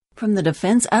From the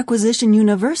Defense Acquisition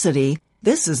University,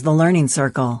 this is the Learning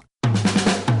Circle.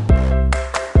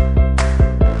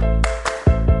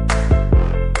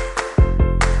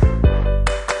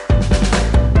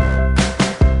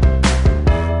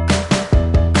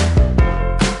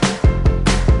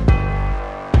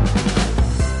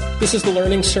 This is the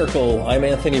Learning Circle. I'm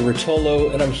Anthony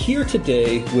Rotolo, and I'm here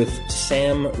today with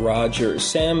Sam Rogers.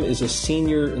 Sam is a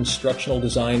senior instructional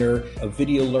designer, a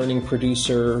video learning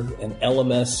producer, an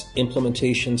LMS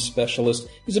implementation specialist.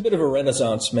 He's a bit of a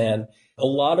Renaissance man. A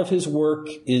lot of his work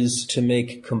is to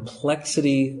make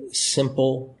complexity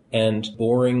simple and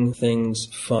boring things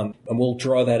fun. And we'll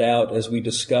draw that out as we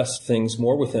discuss things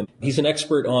more with him. He's an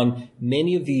expert on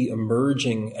many of the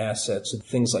emerging assets of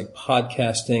things like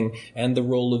podcasting and the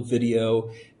role of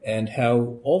video and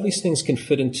how all these things can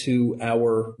fit into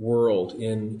our world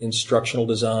in instructional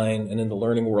design and in the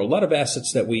learning world. A lot of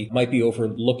assets that we might be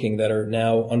overlooking that are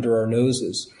now under our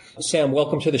noses. Sam,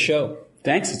 welcome to the show.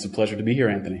 Thanks. It's a pleasure to be here,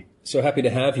 Anthony. So happy to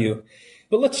have you.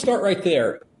 But let's start right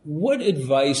there. What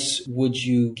advice would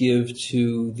you give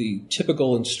to the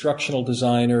typical instructional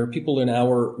designer, people in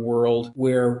our world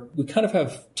where we kind of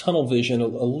have tunnel vision a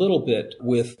little bit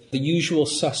with the usual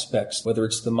suspects, whether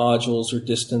it's the modules or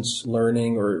distance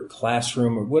learning or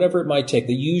classroom or whatever it might take,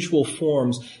 the usual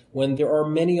forms, when there are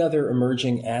many other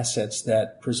emerging assets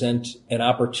that present an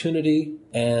opportunity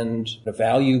and a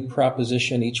value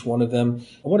proposition, each one of them.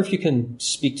 I wonder if you can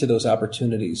speak to those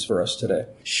opportunities for us today.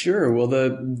 Sure. Well,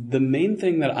 the main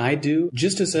thing that I do,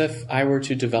 just as if I were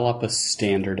to develop a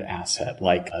standard asset,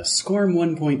 like a SCORM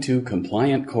 1.2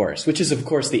 compliant course, which is, of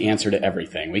course, the answer to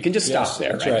everything. We can just stop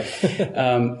there,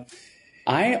 right?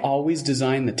 I always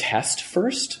design the test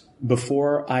first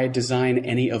before I design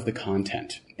any of the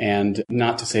content. And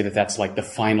not to say that that's like the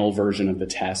final version of the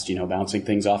test, bouncing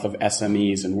things off of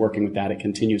SMEs and working with that. It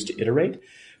continues to iterate.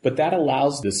 But that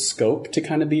allows the scope to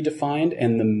kind of be defined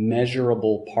and the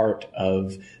measurable part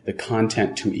of the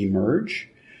content to emerge.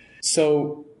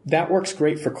 So that works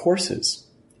great for courses.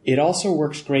 It also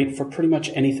works great for pretty much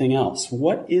anything else.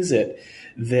 What is it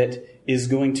that is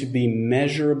going to be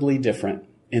measurably different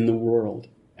in the world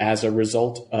as a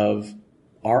result of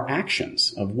our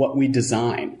actions, of what we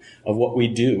design, of what we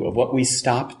do, of what we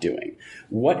stop doing?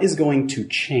 What is going to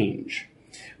change?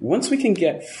 Once we can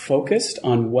get focused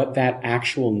on what that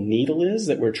actual needle is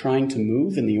that we're trying to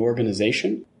move in the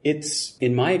organization, it's,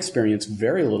 in my experience,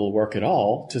 very little work at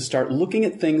all to start looking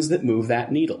at things that move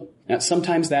that needle. Now,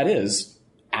 sometimes that is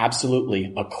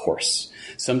absolutely a course.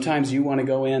 Sometimes you want to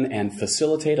go in and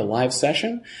facilitate a live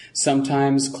session.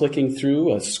 Sometimes clicking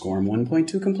through a SCORM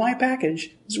 1.2 compliant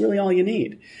package is really all you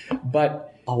need.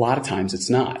 But a lot of times it's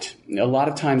not. A lot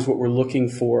of times what we're looking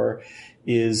for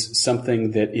is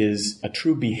something that is a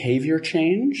true behavior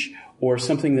change or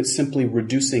something that's simply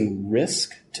reducing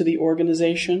risk to the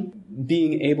organization,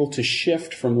 being able to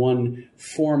shift from one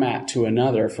format to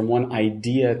another, from one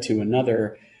idea to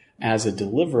another as a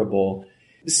deliverable.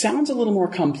 It sounds a little more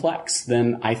complex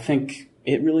than I think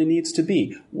it really needs to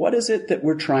be. What is it that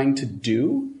we're trying to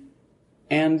do?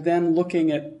 And then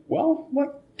looking at, well,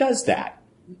 what does that?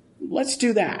 Let's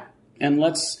do that. And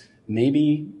let's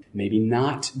maybe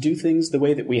not do things the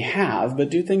way that we have,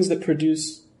 but do things that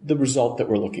produce the result that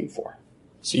we're looking for.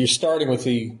 So you're starting with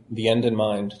the end in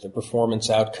mind, the performance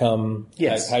outcome,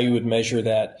 yes, how you would measure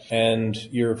that, and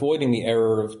you're avoiding the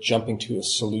error of jumping to a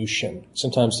solution.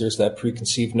 Sometimes there's that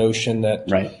preconceived notion that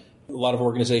right. A lot of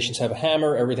organizations have a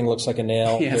hammer, everything looks like a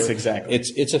nail. Yes, exactly.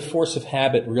 It's a force of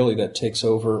habit, really, that takes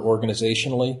over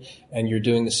organizationally, and you're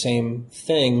doing the same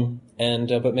thing,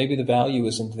 but maybe the value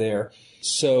isn't there.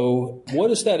 So what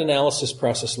does that analysis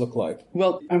process look like?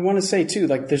 Well, I want to say, too,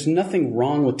 there's nothing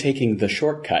wrong with taking the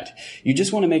shortcut. You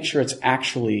just want to make sure it's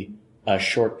actually a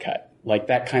shortcut. Like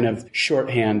that kind of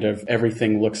shorthand of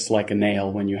everything looks like a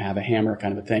nail when you have a hammer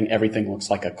kind of a thing. Everything looks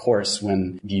like a course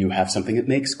when you have something that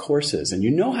makes courses. And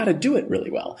you know how to do it really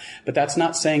well. But that's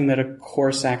not saying that a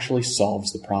course actually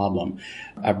solves the problem.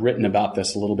 I've written about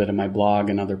this a little bit in my blog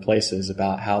and other places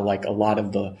about how a lot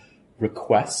of the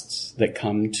requests that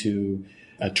come to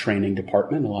a training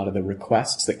department, a lot of the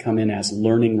requests that come in as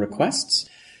learning requests,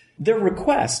 they're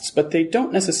requests, but they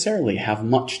don't necessarily have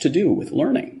much to do with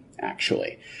learning,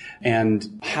 actually.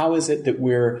 And how is it that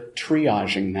we're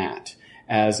triaging that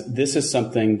as this is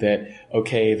something that,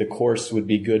 okay, the course would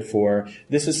be good for,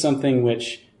 this is something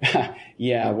which, the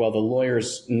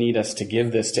lawyers need us to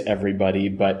give this to everybody,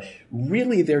 but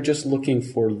really they're just looking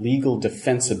for legal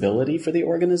defensibility for the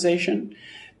organization.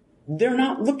 They're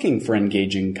not looking for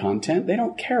engaging content. They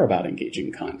don't care about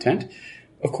engaging content.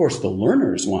 Of course, the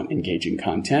learners want engaging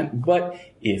content, but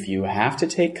if you have to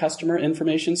take customer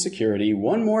information security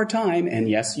one more time, and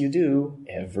yes, you do,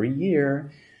 every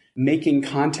year, making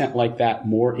content like that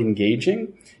more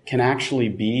engaging can actually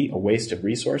be a waste of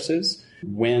resources.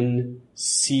 When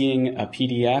seeing a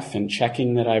PDF and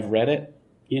checking that I've read it,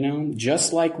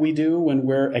 just like we do when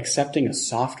we're accepting a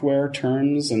software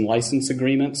terms and license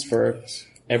agreements for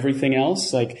everything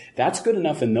else, like that's good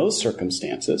enough in those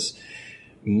circumstances.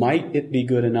 Might it be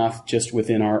good enough just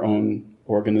within our own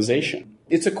organization?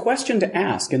 It's a question to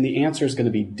ask, and the answer is going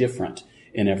to be different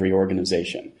in every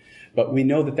organization. But we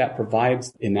know that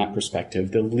provides, in that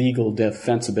perspective, the legal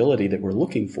defensibility that we're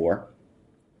looking for.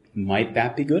 Might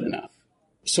that be good enough?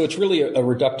 So it's really a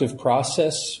reductive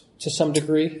process to some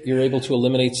degree? You're able to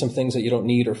eliminate some things that you don't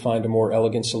need or find a more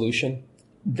elegant solution?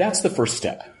 That's the first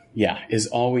step. Yeah, is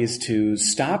always to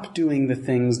stop doing the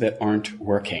things that aren't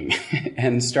working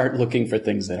and start looking for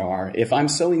things that are. If I'm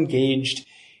so engaged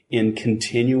in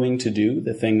continuing to do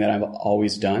the thing that I've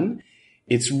always done,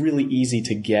 it's really easy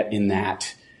to get in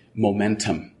that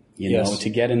momentum, to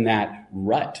get in that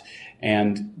rut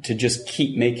and to just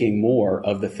keep making more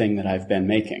of the thing that I've been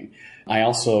making. I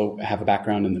also have a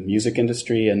background in the music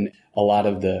industry, and a lot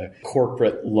of the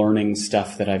corporate learning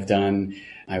stuff that I've done,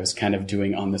 I was kind of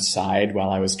doing on the side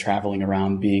while I was traveling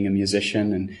around being a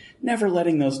musician, and never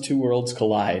letting those two worlds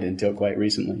collide until quite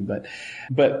recently.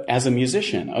 But as a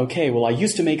musician, I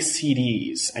used to make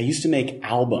CDs. I used to make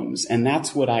albums, and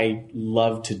that's what I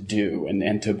love to do,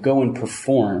 and to go and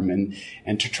perform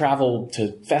and to travel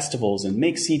to festivals and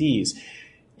make CDs.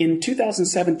 In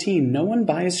 2017, no one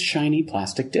buys shiny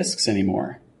plastic discs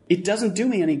anymore. It doesn't do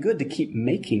me any good to keep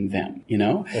making them,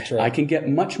 That's right. I can get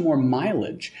much more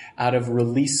mileage out of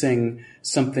releasing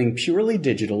something purely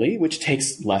digitally, which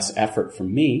takes less effort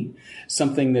from me,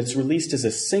 something that's released as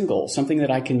a single, something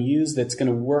that I can use that's going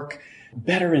to work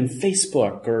better in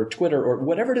Facebook or Twitter or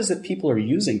whatever it is that people are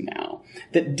using now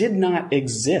that did not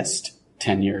exist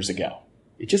 10 years ago.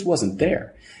 It just wasn't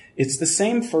there. It's the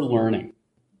same for learning.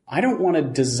 I don't want to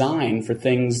design for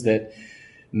things that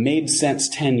made sense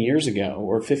 10 years ago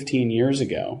or 15 years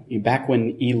ago, back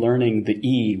when e-learning, the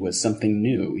E was something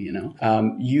new,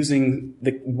 using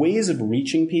the ways of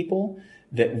reaching people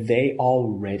that they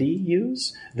already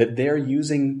use, that they're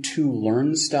using to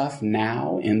learn stuff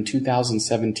now in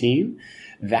 2017.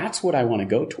 That's what I want to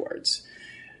go towards.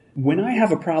 When I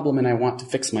have a problem and I want to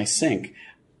fix my sink,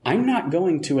 I'm not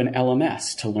going to an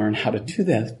LMS to learn how to do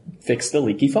that, fix the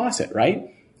leaky faucet, right?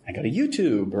 I go to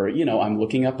YouTube or, I'm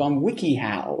looking up on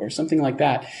WikiHow or something like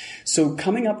that. So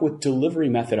coming up with delivery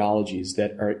methodologies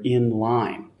that are in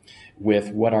line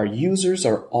with what our users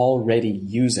are already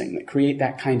using, that create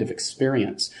that kind of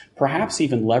experience, perhaps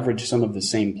even leverage some of the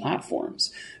same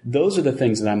platforms. Those are the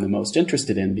things that I'm the most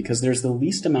interested in because there's the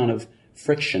least amount of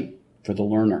friction for the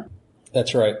learner.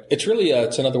 That's right. It's really,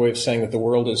 it's another way of saying that the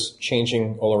world is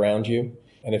changing all around you.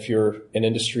 And if you're an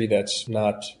industry that's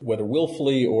not, whether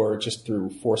willfully or just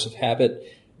through force of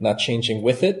habit, not changing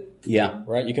with it,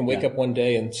 right? You can wake up one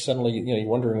day and suddenly, you're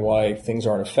wondering why things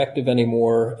aren't effective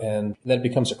anymore, and then it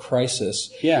becomes a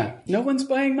crisis. Yeah. No one's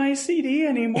buying my CD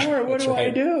anymore. What do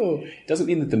I do? Doesn't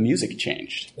mean that the music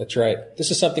changed. That's right. This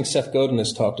is something Seth Godin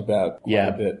has talked about quite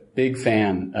a bit. Big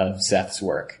fan of Seth's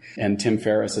work. And Tim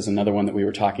Ferriss is another one that we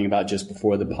were talking about just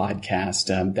before the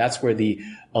podcast. That's where the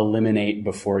eliminate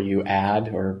before you add,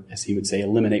 or as he would say,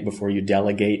 eliminate before you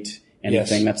delegate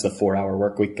anything. Yes. That's the 4-hour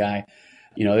workweek guy.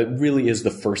 It really is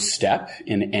the first step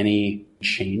in any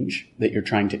change that you're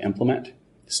trying to implement.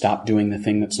 Stop doing the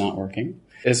thing that's not working.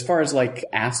 As far as like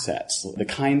assets, the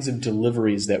kinds of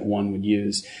deliveries that one would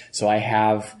use. So I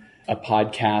have a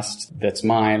podcast that's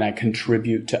mine. I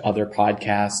contribute to other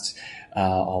podcasts.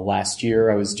 Last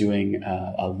year I was doing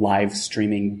a live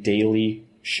streaming daily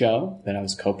show that I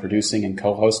was co-producing and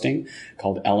co-hosting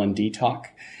called L&D Talk.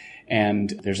 And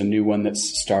there's a new one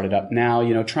that's started up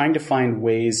now, trying to find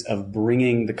ways of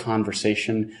bringing the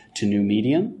conversation to new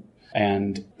medium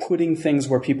and putting things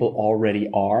where people already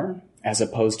are, as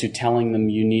opposed to telling them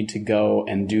you need to go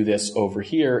and do this over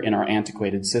here in our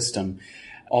antiquated system.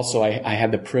 Also, I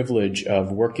had the privilege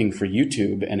of working for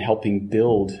YouTube and helping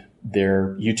build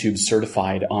their YouTube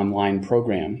certified online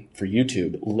program for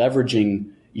YouTube,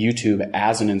 leveraging YouTube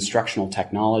as an instructional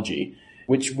technology,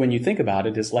 which when you think about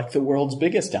it is like the world's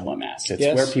biggest LMS.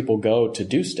 It's where people go to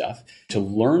do stuff, to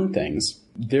learn things.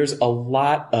 There's a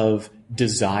lot of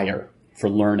desire for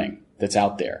learning that's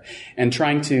out there, and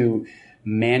trying to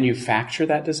manufacture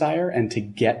that desire and to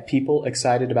get people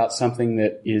excited about something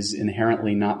that is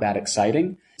inherently not that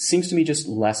exciting seems to me just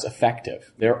less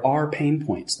effective. There are pain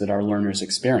points that our learners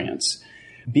experience,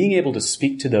 Being able to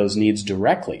speak to those needs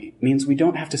directly means we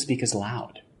don't have to speak as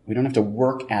loud. We don't have to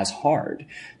work as hard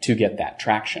to get that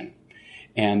traction.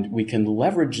 And we can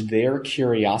leverage their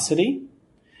curiosity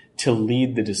to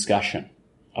lead the discussion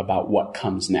about what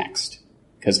comes next.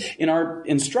 Because in our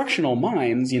instructional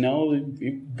minds,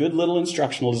 good little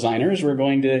instructional designers, we're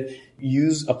going to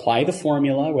apply the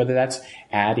formula, whether that's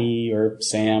Addie or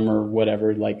Sam or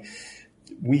whatever. Like,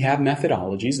 we have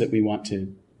methodologies that we want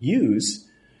to use,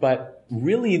 but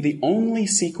really the only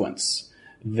sequence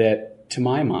that, to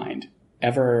my mind,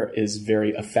 ever is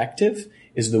very effective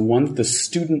is the one the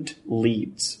student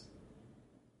leads.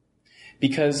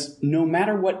 Because no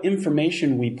matter what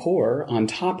information we pour on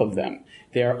top of them,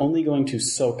 they are only going to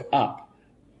soak up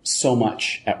so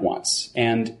much at once.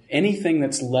 And anything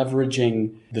that's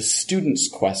leveraging the student's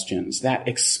questions, that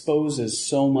exposes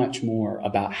so much more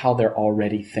about how they're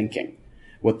already thinking,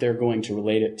 what they're going to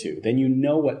relate it to. Then you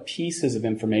know what pieces of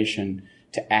information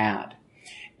to add.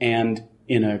 And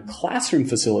in a classroom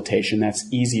facilitation,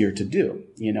 that's easier to do,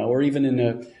 or even in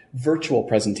a virtual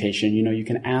presentation, you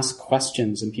can ask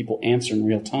questions and people answer in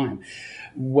real time.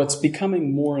 What's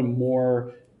becoming more and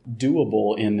more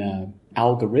doable in an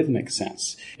algorithmic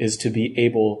sense is to be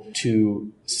able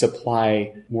to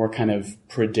supply more kind of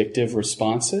predictive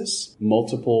responses,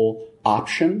 multiple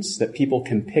options that people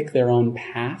can pick their own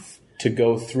path to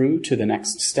go through to the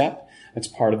next step. That's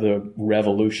part of the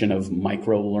revolution of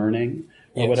micro-learning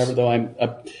or whatever, though I'm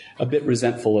a bit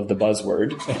resentful of the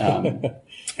buzzword,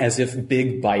 as if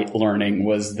big bite learning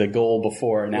was the goal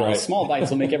before. Now small bites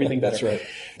will make everything better. That's right.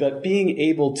 But being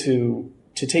able to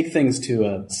take things to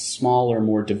a smaller,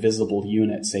 more divisible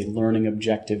unit, say learning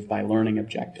objective by learning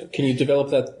objective. Can you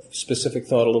develop that specific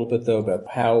thought a little bit, though, about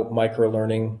how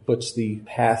microlearning puts the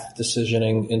path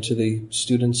decisioning into the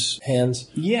students' hands?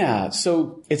 Yeah.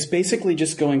 So it's basically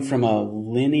just going from a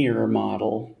linear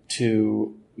model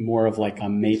to more of like a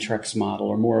matrix model,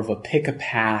 or more of a pick a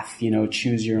path,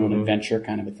 choose your own adventure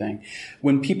kind of a thing.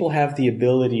 When people have the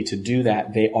ability to do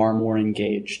that, they are more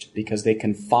engaged because they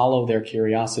can follow their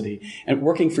curiosity. And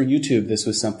working for YouTube, this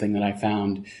was something that I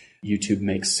found. YouTube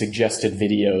makes suggested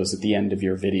videos at the end of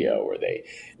your video, or they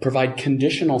provide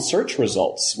conditional search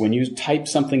results when you type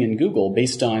something in Google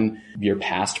based on your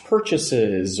past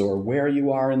purchases or where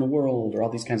you are in the world or all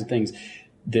these kinds of things.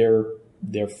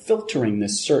 They're filtering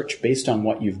this search based on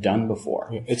what you've done before.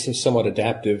 It's a somewhat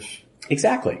adaptive.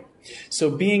 Exactly. So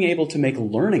being able to make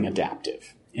learning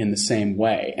adaptive in the same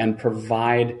way and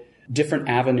provide different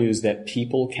avenues that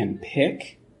people can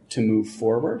pick to move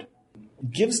forward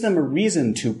gives them a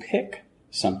reason to pick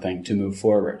something to move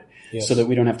forward, so that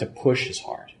we don't have to push as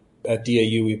hard. At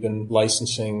DAU, we've been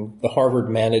licensing the Harvard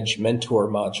Manage Mentor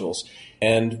modules.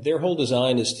 And their whole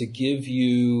design is to give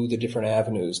you the different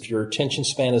avenues. If your attention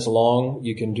span is long,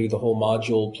 you can do the whole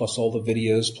module plus all the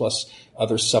videos plus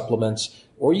other supplements.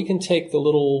 Or you can take the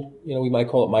little, we might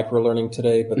call it microlearning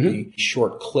today, but the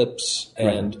short clips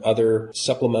and other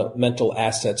supplemental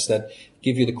assets that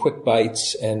give you the quick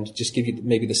bites and just give you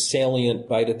maybe the salient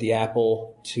bite at the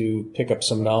apple to pick up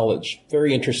some knowledge.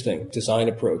 Very interesting design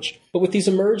approach. But with these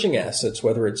emerging assets,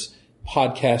 whether it's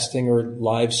podcasting or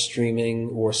live streaming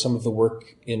or some of the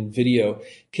work in video,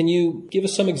 can you give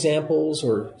us some examples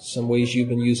or some ways you've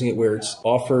been using it where it's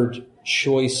offered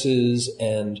choices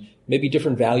and maybe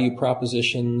different value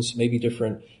propositions, maybe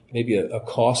a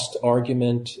cost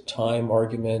argument, time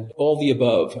argument, all the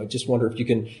above? I just wonder if you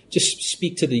can just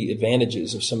speak to the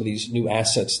advantages of some of these new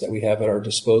assets that we have at our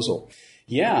disposal.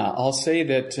 Yeah, I'll say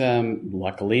that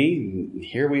luckily,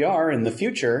 here we are in the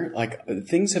future. Like,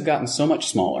 things have gotten so much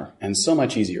smaller and so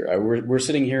much easier. We're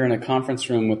sitting here in a conference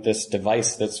room with this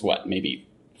device that's maybe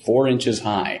 4 inches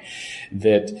high,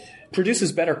 that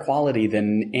produces better quality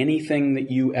than anything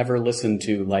that you ever listened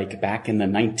to, like back in the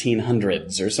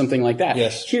 1900s or something like that.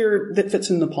 Yes. Here, that fits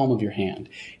in the palm of your hand.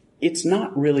 It's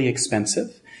not really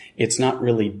expensive. It's not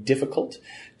really difficult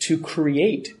to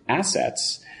create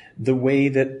assets the way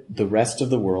that the rest of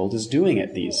the world is doing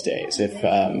it these days. If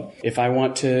I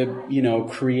want to,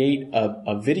 create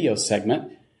a video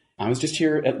segment, I was just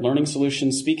here at Learning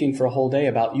Solutions speaking for a whole day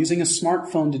about using a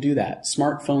smartphone to do that.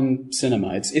 Smartphone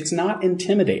cinema. It's not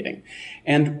intimidating.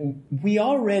 And we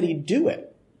already do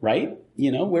it, right?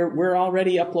 We're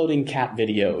already uploading cat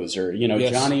videos or,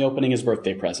 Yes. Johnny opening his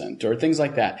birthday present or things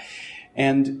like that.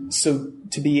 And so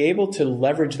to be able to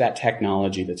leverage that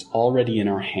technology that's already in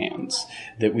our hands,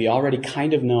 that we already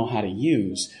kind of know how to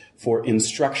use for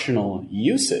instructional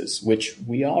uses, which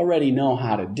we already know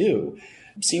how to do,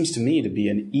 seems to me to be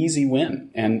an easy win.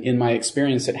 And in my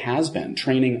experience, it has been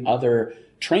training other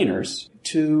trainers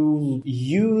to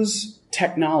use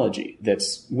technology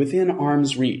that's within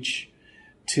arm's reach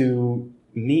to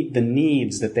meet the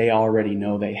needs that they already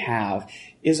know they have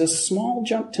is a small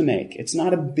jump to make. It's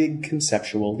not a big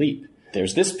conceptual leap.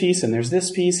 There's this piece and there's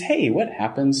this piece. Hey, what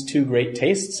happens to great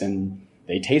tastes? And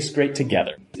they taste great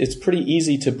together. It's pretty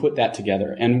easy to put that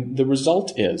together. And the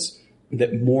result is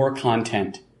that more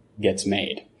content gets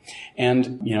made.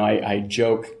 And, I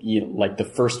joke, like the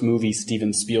first movie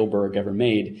Steven Spielberg ever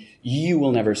made, you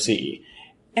will never see.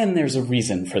 And there's a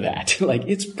reason for that. Like,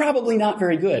 it's probably not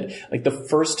very good. Like the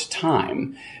first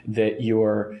time that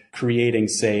you're creating,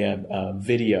 say, a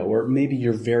video, or maybe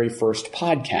your very first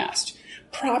podcast,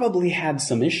 probably had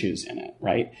some issues in it,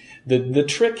 right? The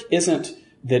trick isn't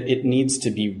that it needs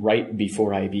to be right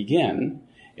before I begin.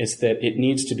 It's that it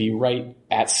needs to be right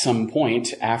at some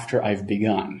point after I've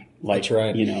begun. Like, that's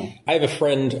right. I have a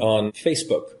friend on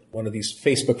Facebook, one of these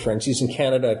Facebook friends. He's in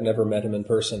Canada. I've never met him in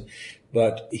person,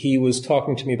 but he was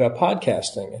talking to me about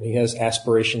podcasting, and he has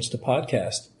aspirations to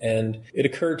podcast. And it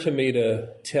occurred to me to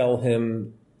tell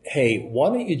him, hey, why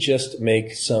don't you just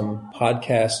make some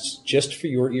podcasts just for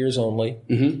your ears only?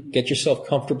 Mm-hmm. Get yourself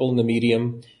comfortable in the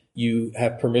medium. You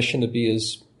have permission to be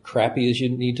as crappy as you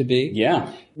need to be.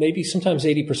 Yeah. Maybe sometimes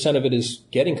 80% of it is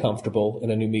getting comfortable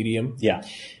in a new medium. Yeah.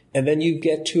 And then you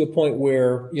get to a point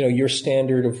where, your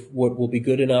standard of what will be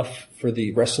good enough for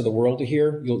the rest of the world to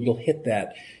hear, you'll hit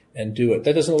that and do it.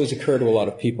 That doesn't always occur to a lot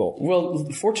of people. Well,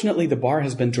 fortunately, the bar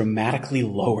has been dramatically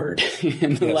lowered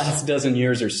in the last dozen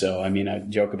years or so. I mean, I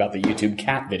joke about the YouTube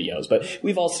cat videos, but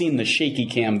we've all seen the shaky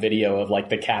cam video of like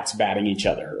the cats batting each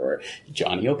other or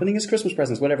Johnny opening his Christmas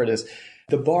presents, whatever it is.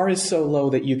 The bar is so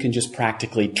low that you can just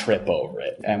practically trip over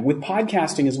it. And with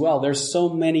podcasting as well, there's so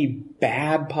many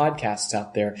bad podcasts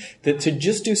out there that to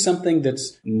just do something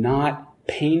that's not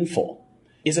painful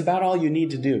is about all you need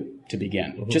to do to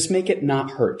begin. Mm-hmm. Just make it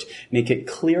not hurt. Make it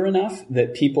clear enough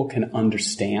that people can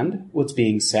understand what's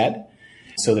being said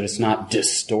so that it's not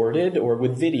distorted. Or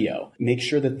with video, make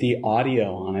sure that the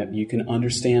audio on it, you can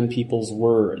understand people's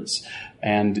words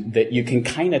and that you can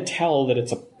kind of tell that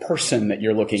it's a person that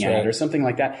you're looking at or something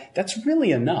like that. That's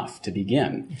really enough to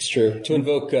begin. It's true. To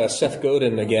invoke Seth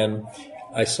Godin again,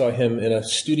 I saw him in a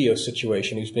studio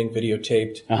situation. He was being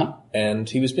videotaped, and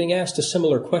he was being asked a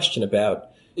similar question about,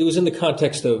 it was in the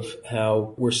context of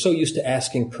how we're so used to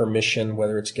asking permission,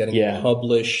 whether it's getting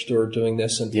published or doing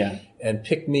this, and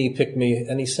pick me.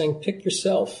 And he's saying, pick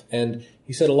yourself. And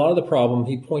he said a lot of the problem,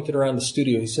 he pointed around the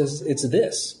studio, he says, it's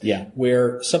this,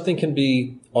 where something can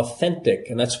be authentic,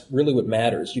 and that's really what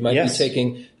matters. You might be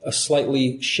taking a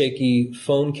slightly shaky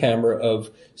phone camera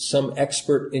of some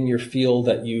expert in your field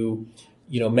that you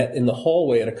met in the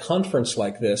hallway at a conference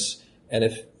like this. And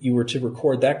if you were to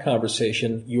record that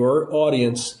conversation, your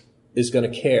audience is going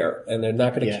to care, and they're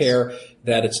not going to care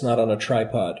that it's not on a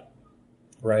tripod,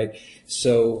 right?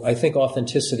 So I think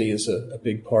authenticity is a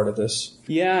big part of this.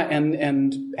 Yeah,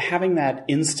 and having that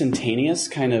instantaneous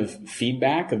kind of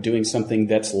feedback of doing something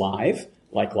that's live,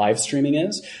 like live streaming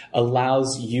is,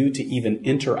 allows you to even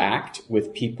interact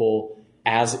with people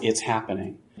as it's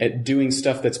happening. At doing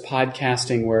stuff that's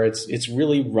podcasting where it's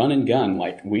really run and gun,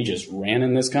 like we just ran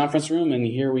in this conference room and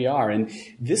here we are. And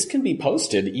this can be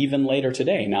posted even later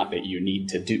today. Not that you need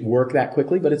to work that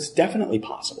quickly, but it's definitely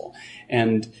possible.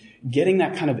 And getting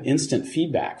that kind of instant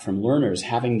feedback from learners,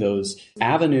 having those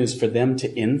avenues for them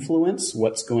to influence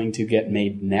what's going to get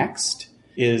made next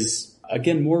is,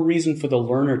 again, more reason for the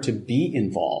learner to be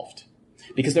involved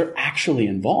because they're actually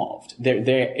involved.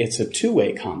 It's a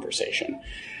two-way conversation.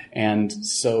 And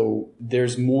so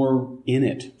there's more in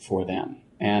it for them.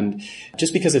 And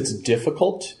just because it's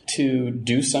difficult to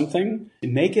do something,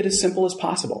 make it as simple as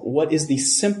possible. What is the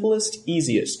simplest,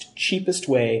 easiest, cheapest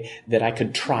way that I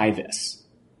could try this?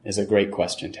 Is a great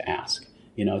question to ask.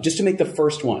 Just to make the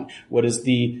first one. What is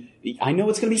I know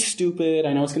it's going to be stupid.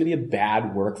 I know it's going to be a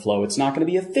bad workflow. It's not going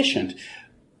to be efficient.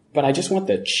 But I just want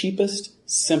the cheapest,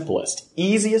 simplest,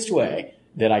 easiest way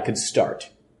that I could start.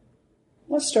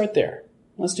 Let's start there.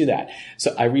 Let's do that.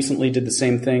 So I recently did the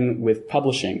same thing with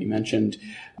publishing. You mentioned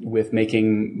with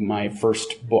making my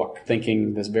first book,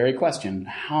 thinking this very question,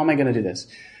 how am I going to do this?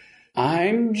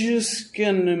 I'm just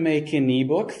going to make an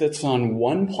ebook that's on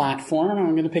one platform.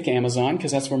 I'm going to pick Amazon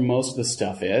because that's where most of the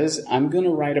stuff is. I'm going to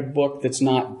write a book that's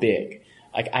not big.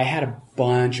 Like I had a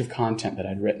bunch of content that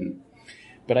I'd written,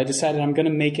 but I decided I'm going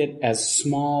to make it as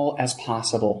small as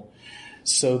possible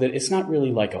so that it's not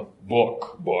really like a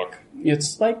book.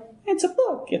 It's like, it's a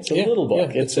book. It's a little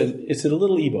book. It's a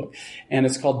little ebook. And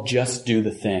it's called Just Do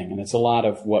the Thing. And it's a lot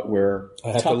of what we're I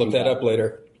have to look that up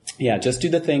later. Yeah, just do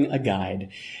the thing, a guide.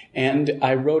 And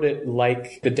I wrote it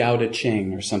like the Tao Te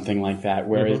Ching or something like that,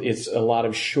 where it's a lot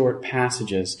of short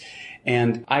passages.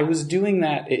 And I was doing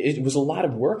that. It was a lot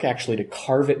of work, actually, to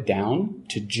carve it down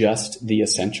to just the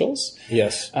essentials.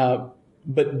 Yes.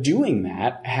 But doing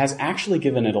that has actually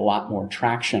given it a lot more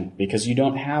traction because you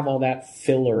don't have all that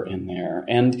filler in there.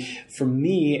 And for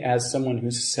me, as someone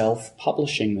who's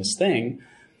self-publishing this thing,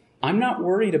 I'm not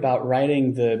worried about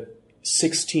writing the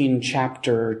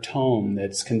 16-chapter tome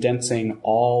that's condensing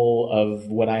all of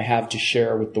what I have to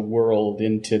share with the world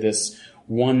into this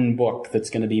one book that's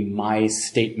going to be my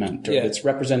statement or that's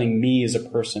representing me as a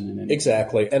person.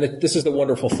 Exactly. And this is the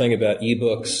wonderful thing about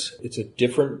eBooks. It's a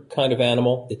different kind of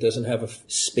animal. It doesn't have a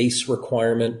space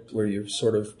requirement where you're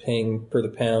sort of paying per the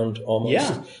pound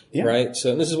almost. Yeah. Right?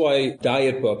 So this is why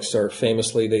diet books are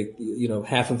famously,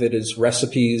 half of it is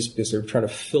recipes because they're trying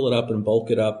to fill it up and bulk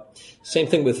it up. Same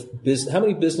thing with business. How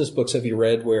many business books have you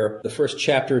read where the first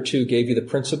chapter or two gave you the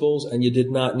principles and you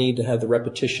did not need to have the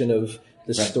repetition of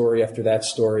this story after that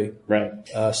story? Right.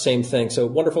 Same thing. So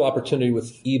wonderful opportunity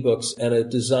with eBooks and a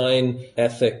design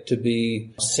ethic to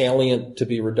be salient, to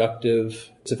be reductive.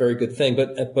 It's a very good thing.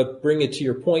 But bring it to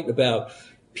your point about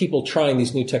people trying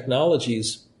these new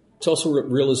technologies. It's also a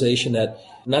realization that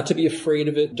not to be afraid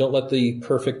of it. Don't let the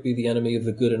perfect be the enemy of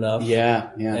the good enough. Yeah.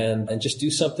 And just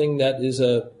do something that is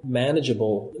a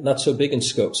manageable, not so big in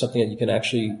scope, something that you can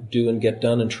actually do and get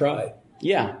done and try.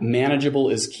 Yeah, manageable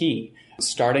is key.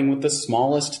 Starting with the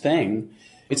smallest thing,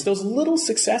 it's those little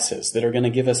successes that are going to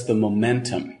give us the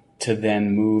momentum to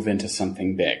then move into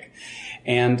something big.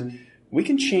 And we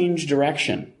can change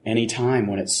direction anytime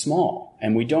when it's small,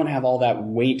 and we don't have all that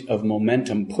weight of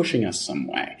momentum pushing us some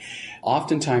way.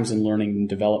 Oftentimes in learning and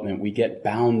development, we get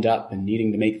bound up in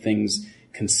needing to make things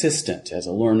consistent as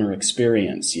a learner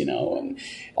experience, and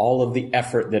all of the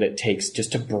effort that it takes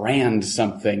just to brand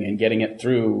something and getting it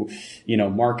through,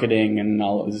 marketing and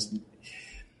all of this.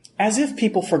 As if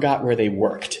people forgot where they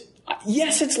worked.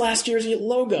 Yes, it's last year's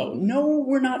logo. No,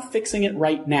 we're not fixing it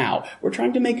right now. We're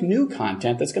trying to make new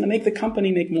content that's going to make the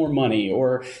company make more money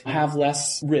or have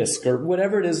less risk or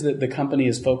whatever it is that the company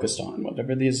is focused on,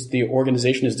 whatever it is the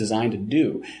organization is designed to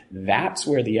do. That's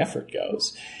where the effort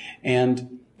goes.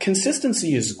 And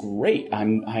consistency is great.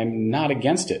 I'm not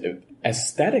against it.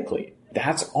 Aesthetically,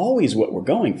 that's always what we're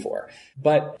going for.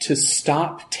 But to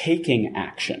stop taking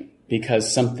action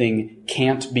because something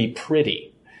can't be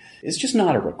pretty is just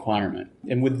not a requirement.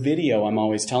 And with video, I'm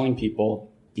always telling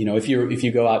people, if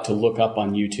you go out to look up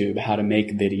on YouTube how to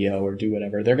make video or do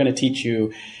whatever, they're going to teach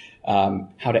you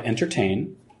how to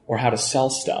entertain or how to sell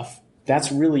stuff. That's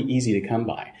really easy to come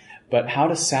by. But how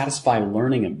to satisfy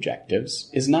learning objectives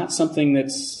is not something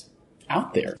that's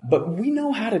out there. But we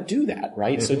know how to do that,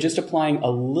 right? Mm-hmm. So just applying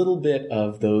a little bit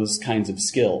of those kinds of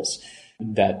skills,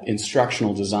 that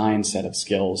instructional design set of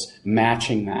skills,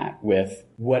 matching that with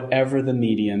whatever the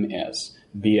medium is,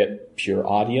 be it pure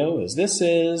audio as this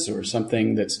is, or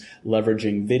something that's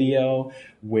leveraging video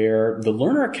where the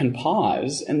learner can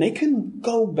pause and they can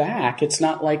go back. It's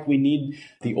not like we need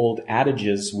the old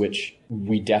adages, which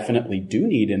we definitely do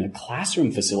need in a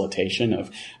classroom facilitation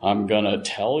of, I'm going to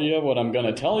tell you what I'm going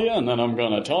to tell you, and then I'm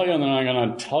going to tell you, and then I'm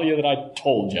going to tell you that I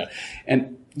told you.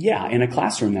 And yeah, in a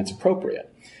classroom, that's appropriate.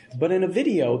 But in a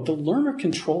video, the learner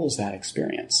controls that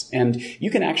experience. And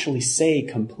you can actually say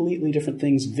completely different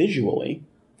things visually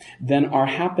than are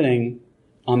happening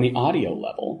on the audio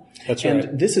level. That's right.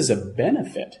 And this is a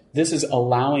benefit. This is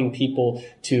allowing people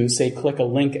to, say, click a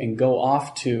link and go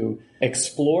off to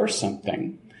explore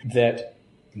something that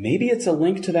maybe it's a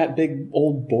link to that big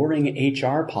old boring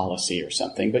HR policy or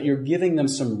something, but you're giving them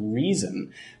some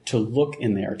reason to look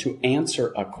in there, to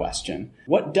answer a question.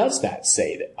 What does that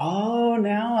say? That, oh,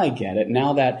 now I get it.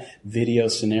 Now that video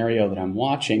scenario that I'm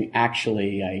watching,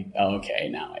 actually,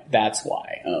 that's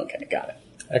why. Okay, got it.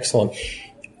 Excellent.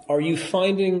 Are you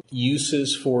finding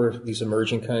uses for these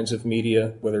emerging kinds of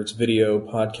media, whether it's video,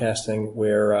 podcasting,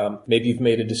 where maybe you've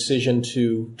made a decision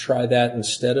to try that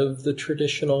instead of the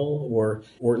traditional, or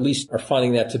at least are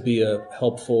finding that to be a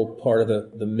helpful part of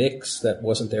the mix that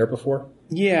wasn't there before?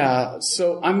 Yeah,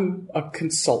 so I'm a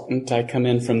consultant. I come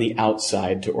in from the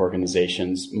outside to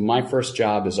organizations. My first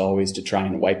job is always to try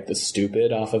and wipe the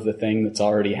stupid off of the thing that's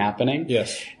already happening.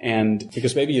 Yes. And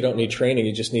because maybe you don't need training,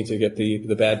 you just need to get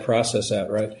the bad process out,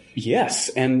 right? Yes,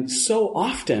 and so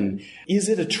often, is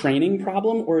it a training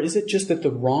problem, or is it just that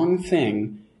the wrong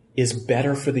thing is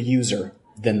better for the user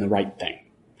than the right thing?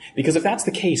 Because if that's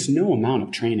the case, no amount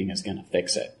of training is going to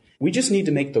fix it. We just need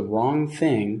to make the wrong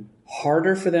thing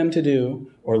harder for them to do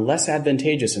or less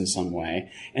advantageous in some way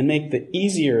and make the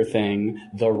easier thing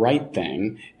the right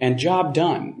thing and job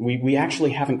done. We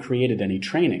actually haven't created any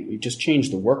training. We've just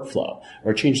changed the workflow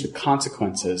or changed the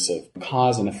consequences of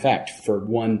cause and effect for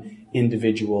one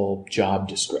individual job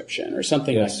description or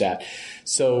something like that.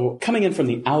 So coming in from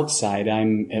the outside,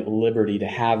 I'm at liberty to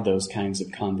have those kinds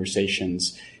of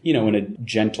conversations, in a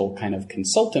gentle kind of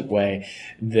consultant way.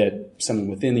 That someone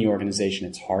within the organization,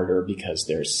 it's harder because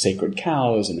there's sacred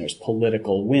cows and there's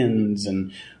political winds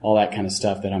and all that kind of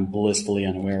stuff that I'm blissfully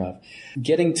unaware of.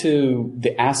 Getting to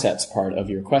the assets part of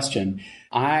your question,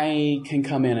 I can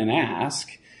come in and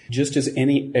ask, just as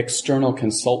any external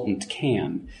consultant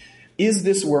can, is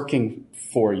this working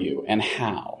for you and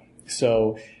how?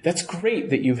 So that's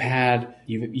great that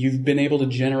you've been able to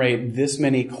generate this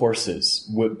many courses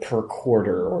per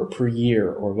quarter or per year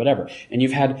or whatever. And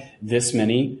you've had this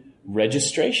many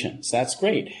registrations. That's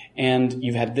great. And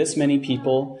you've had this many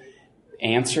people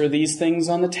answer these things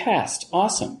on the test.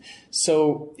 Awesome.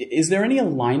 So is there any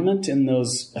alignment in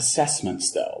those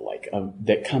assessments though,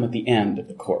 that come at the end of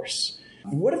the course?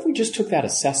 What if we just took that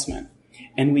assessment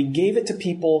and we gave it to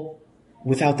people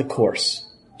without the course?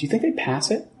 Do you think they'd pass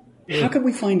it? How could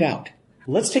we find out?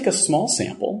 Let's take a small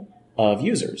sample of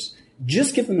users,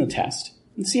 just give them the test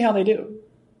and see how they do.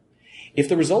 If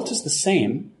the result is the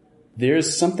same,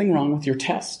 there's something wrong with your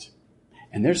test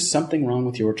and there's something wrong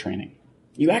with your training.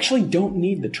 You actually don't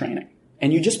need the training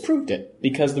and you just proved it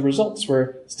because the results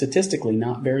were statistically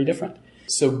not very different.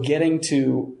 So getting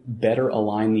to better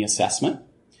align the assessment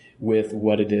with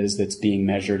what it is that's being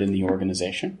measured in the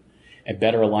organization and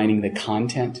better aligning the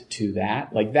content to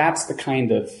that, that's the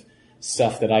kind of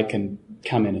stuff that I can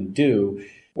come in and do,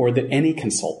 or that any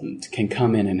consultant can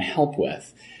come in and help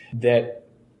with. That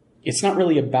it's not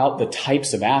really about the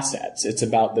types of assets. It's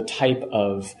about the type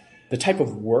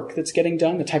of work that's getting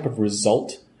done, the type of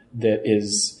result that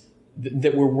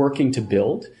we're working to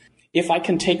build. If I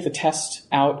can take the test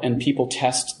out and people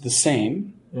test the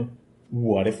same,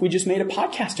 what if we just made a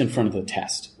podcast in front of the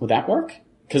test? Would that work?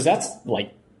 Because that's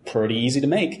pretty easy to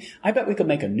make. I bet we could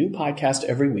make a new podcast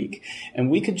every week and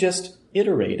we could just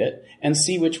iterate it and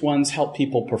see which ones help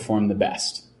people perform the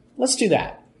best. Let's do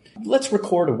that. Let's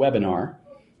record a webinar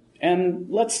and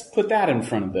let's put that in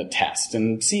front of the test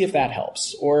and see if that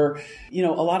helps. Or, a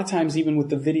lot of times even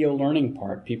with the video learning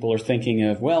part, people are thinking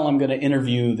of, I'm going to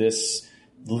interview this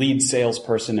lead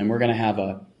salesperson and we're going to have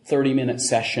a 30-minute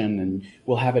session and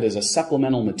we'll have it as a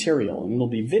supplemental material and it'll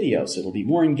be video, so it'll be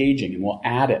more engaging and we'll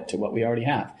add it to what we already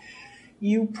have.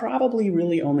 You probably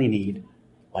really only need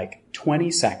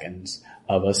 20 seconds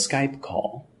of a Skype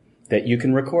call that you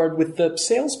can record with the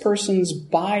salesperson's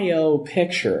bio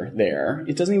picture there.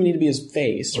 It doesn't even need to be his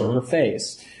face or her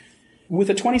face.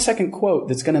 With a 20-second quote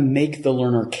that's going to make the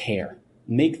learner care,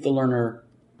 make the learner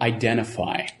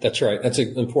identify. That's right. That's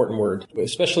an important word,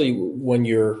 especially when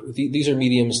these are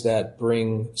mediums that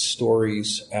bring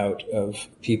stories out of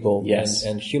people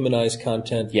and humanize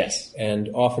content. Yes. And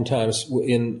oftentimes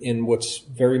in what's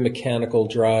very mechanical,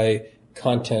 dry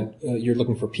content, you're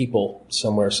looking for people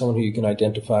somewhere, someone who you can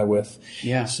identify with.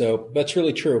 Yeah. So that's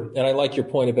really true. And I like your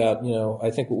point about, I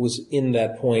think what was in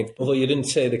that point, although you didn't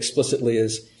say it explicitly,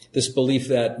 is this belief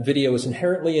that video is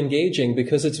inherently engaging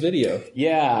because it's video.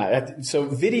 Yeah. So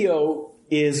video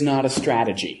is not a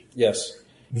strategy. Yes.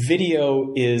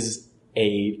 Video is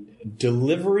a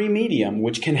delivery medium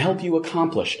which can help you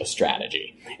accomplish a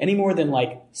strategy. Any more than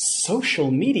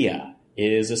social media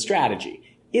is a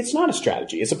strategy. It's not a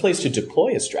strategy. It's a place to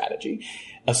deploy a strategy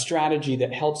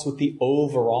that helps with the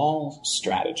overall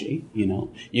strategy.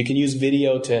 You can use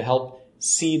video to help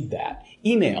seed that.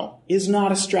 Email is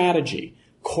not a strategy.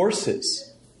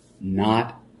 Courses,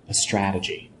 not a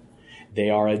strategy.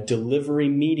 They are a delivery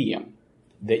medium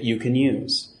that you can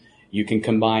use. You can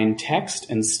combine text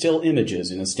and still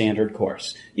images in a standard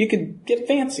course. You could get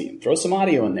fancy and throw some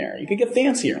audio in there. You could get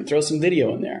fancier and throw some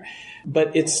video in there.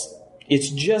 But it's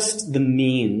just the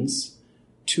means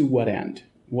to what end?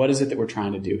 What is it that we're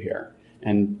trying to do here?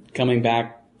 And coming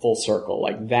back full circle,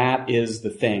 that is the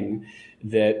thing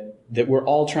that we're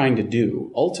all trying to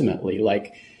do ultimately.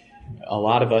 A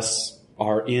lot of us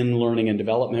are in learning and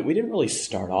development. We didn't really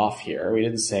start off here. We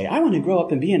didn't say, I want to grow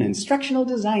up and be an instructional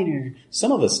designer.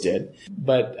 Some of us did.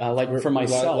 But for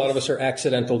myself, a lot of us are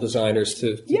accidental designers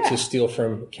to steal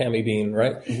from Cami Bean,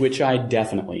 right? Which I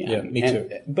definitely am. Yeah, me too.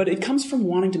 But it comes from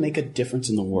wanting to make a difference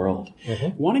in the world,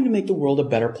 wanting to make the world a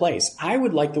better place. I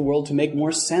would like the world to make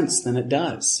more sense than it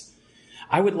does.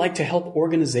 I would like to help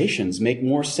organizations make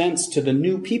more sense to the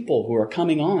new people who are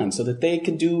coming on so that they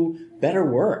can do better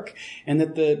work and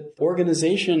that the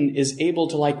organization is able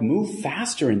to like move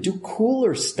faster and do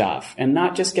cooler stuff and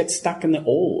not just get stuck in the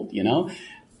old, you know?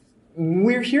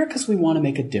 We're here because we want to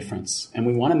make a difference and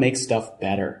we want to make stuff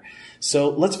better. So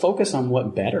let's focus on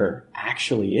what better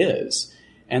actually is.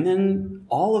 And then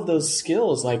all of those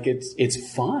skills, like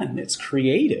it's fun, it's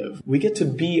creative. We get to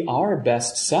be our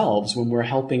best selves when we're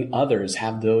helping others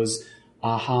have those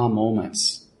aha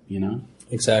moments, you know?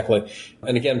 Exactly.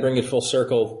 And again, bring it full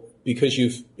circle because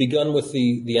you've begun with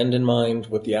the end in mind,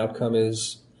 what the outcome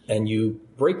is, and you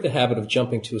break the habit of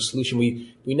jumping to a solution.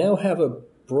 We now have a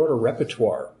broader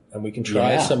repertoire and we can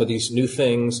try some of these new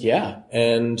things. Yeah.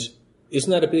 And isn't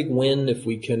that a big win if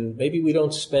we can, maybe we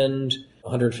don't spend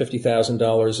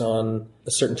 $150,000 on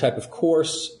a certain type of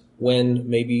course when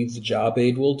maybe the job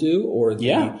aid will do or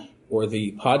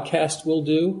the podcast will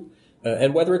do.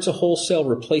 And whether it's a wholesale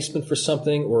replacement for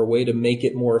something or a way to make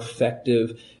it more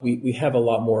effective, we have a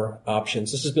lot more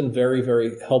options. This has been very,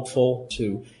 very helpful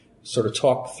to sort of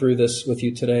talk through this with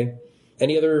you today.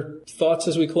 Any other thoughts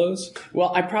as we close?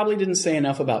 Well, I probably didn't say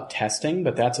enough about testing,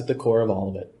 but that's at the core of all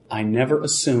of it. I never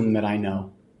assume that I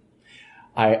know.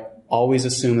 I always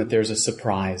assume that there's a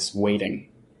surprise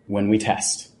waiting when we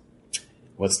test.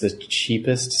 What's the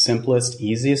cheapest, simplest,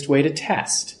 easiest way to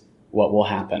test what will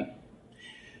happen?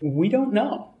 We don't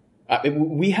know.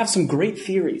 We have some great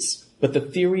theories, but the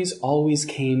theories always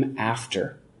came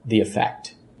after the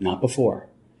effect, not before.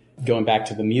 Going back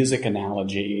to the music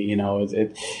analogy, you know,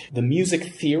 the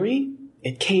music theory,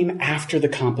 it came after the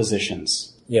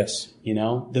compositions. Yes. You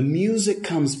know, the music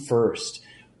comes first.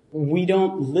 We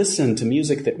don't listen to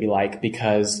music that we like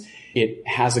because it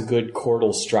has a good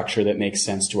chordal structure that makes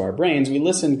sense to our brains. We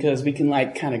listen because we can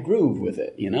like kind of groove with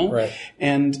it, you know? Right.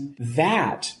 And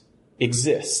that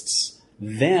exists.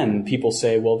 Then people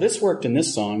say, well, this worked in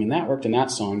this song and that worked in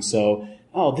that song. So,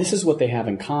 this is what they have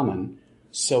in common.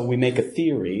 So we make a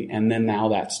theory and then now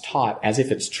that's taught as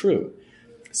if it's true.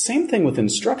 Same thing with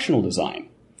instructional design.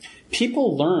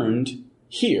 People learned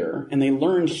here and they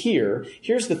learned here.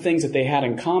 Here's the things that they had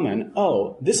in common.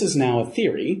 Oh, this is now a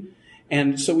theory.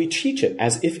 And so we teach it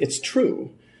as if it's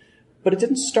true. But it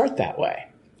didn't start that way.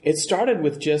 It started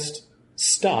with just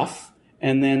stuff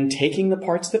and then taking the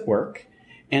parts that work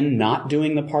and not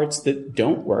doing the parts that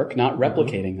don't work, not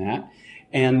replicating that.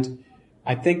 And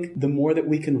I think the more that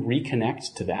we can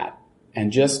reconnect to that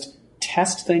and just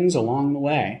test things along the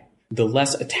way, the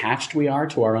less attached we are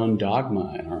to our own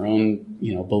dogma and our own,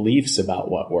 beliefs about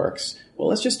what works. Well,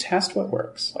 let's just test what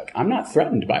works. Like, I'm not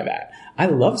threatened by that. I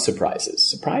love surprises.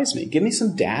 Surprise me. Give me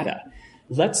some data.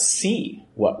 Let's see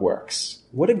what works.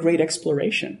 What a great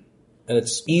exploration. And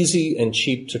it's easy and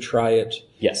cheap to try it.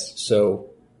 Yes. So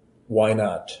why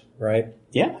not, right?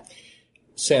 Yeah.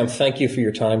 Sam, thank you for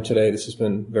your time today. This has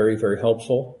been very, very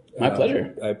helpful. My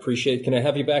pleasure. I appreciate it. Can I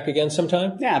have you back again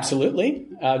sometime? Yeah, absolutely.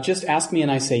 Just ask me and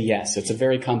I say yes. It's a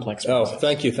very complex process. Oh,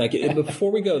 thank you. But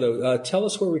before we go, though, tell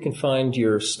us where we can find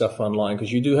your stuff online,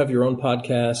 because you do have your own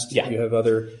podcast. Yeah. You have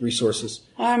other resources.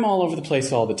 I'm all over the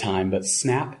place all the time, but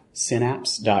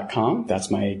snapsynapse.com.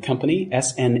 That's my company,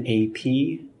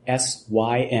 SNAPSYNAPSE. That's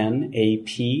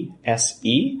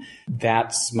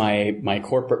my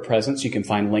corporate presence. You can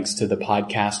find links to the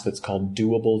podcast that's called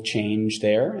Doable Change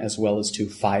there, as well as to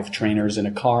 5 Trainers in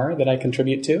a Car that I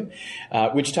contribute to,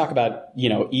 which talk about,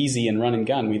 easy and run and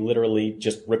gun. We literally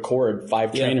just record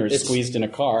 5 trainers squeezed in a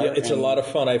car. Yeah, it's a lot of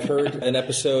fun. I've heard an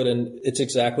episode and it's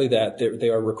exactly that. They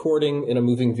are recording in a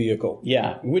moving vehicle.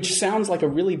 Yeah, which sounds like a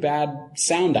really bad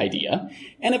sound idea,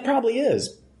 and it probably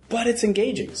is. But it's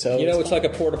engaging. So it's like a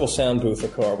portable sound booth, a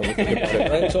car, when you think about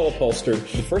it, right? It's all upholstered.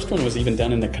 The first one was even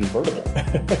done in a convertible.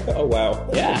 Oh, wow.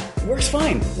 Yeah. Works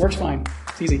fine.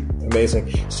 It's easy.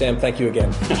 Amazing. Sam, thank you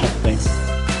again. Thanks.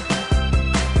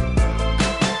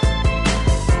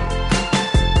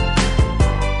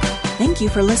 Thank you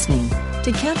for listening.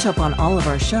 To catch up on all of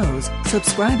our shows,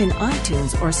 subscribe in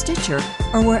iTunes or Stitcher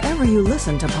or wherever you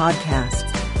listen to podcasts.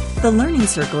 The Learning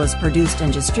Circle is produced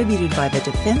and distributed by the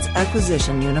Defense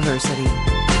Acquisition University.